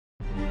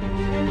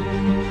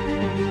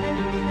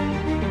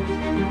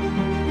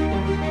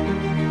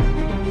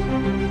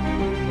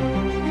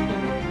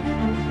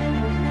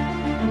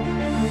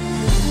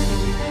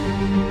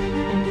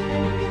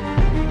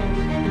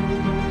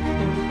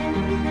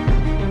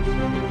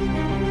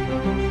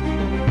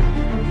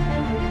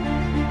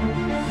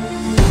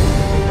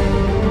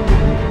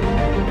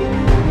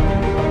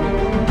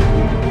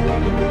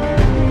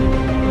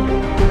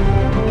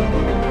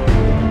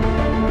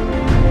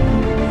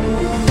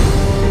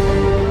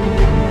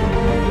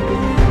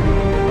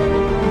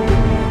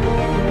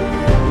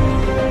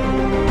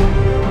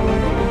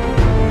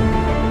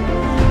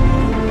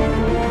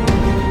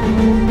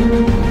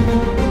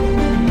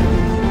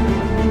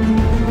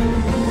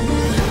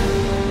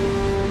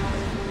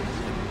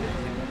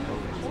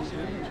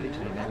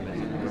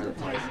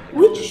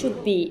Which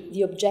should be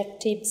the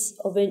objectives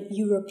of a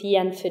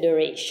European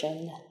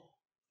federation?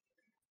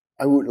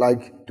 I would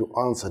like to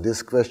answer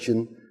this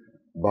question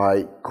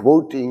by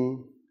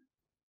quoting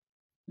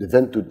the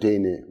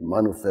Ventotene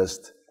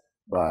Manifest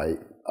by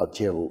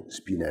Altiero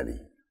Spinelli.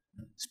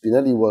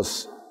 Spinelli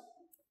was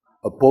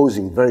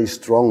opposing very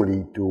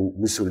strongly to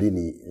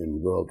Mussolini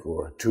in World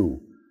War II,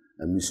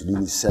 and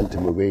Mussolini sent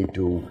him away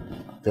to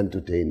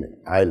Ventotene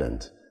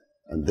Island.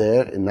 And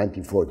there, in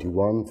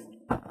 1941,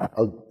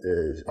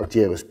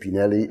 Altiero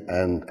Spinelli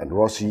and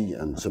Rossi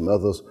and some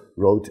others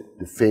wrote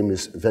the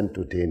famous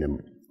Ventotene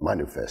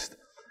Manifest.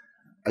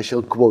 I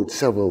shall quote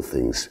several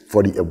things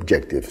for the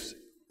objectives.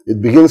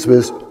 It begins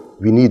with,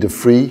 we need a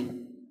free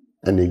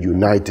and a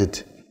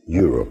united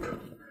Europe.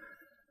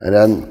 And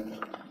then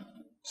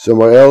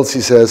somewhere else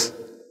he says,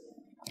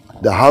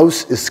 the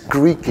house is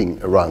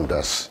creaking around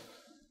us.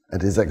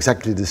 And it's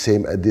exactly the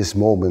same at this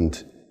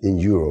moment in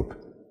Europe.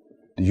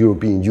 The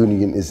European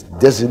Union is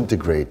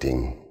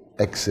disintegrating.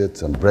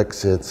 Exits and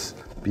Brexits,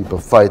 people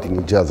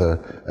fighting each other,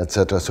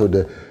 etc. So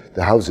the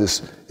house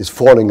is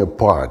falling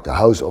apart. The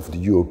house of the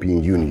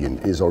European Union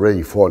is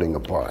already falling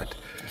apart.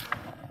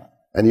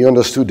 And he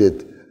understood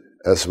it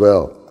as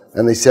well.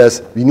 And he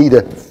says, we need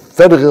a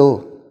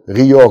federal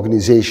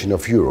reorganization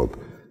of Europe.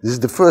 This is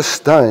the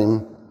first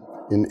time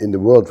in the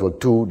World War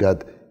II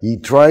that he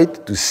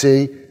tried to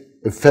say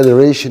a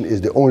federation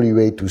is the only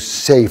way to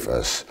save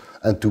us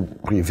and to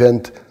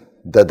prevent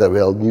that there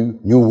will be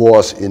new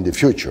wars in the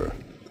future.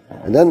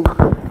 And then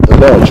the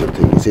larger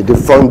thing, he said, the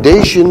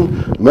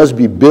foundation must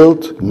be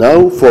built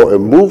now for a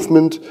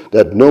movement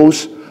that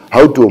knows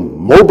how to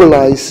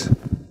mobilize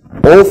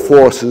all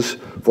forces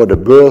for the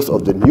birth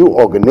of the new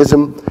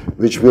organism,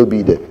 which will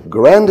be the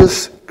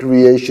grandest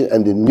creation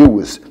and the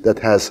newest that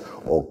has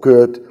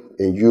occurred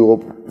in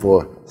Europe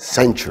for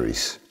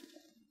centuries.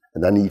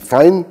 And then he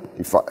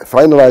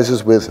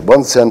finalizes with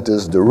one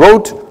sentence, the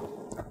road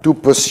to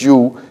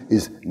pursue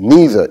is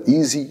neither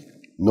easy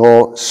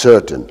nor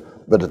certain,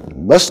 but it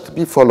must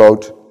be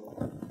followed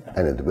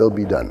and it will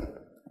be done.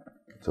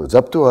 So it's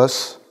up to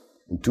us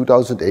in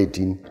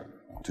 2018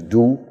 to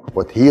do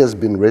what he has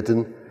been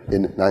written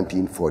in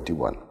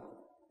 1941.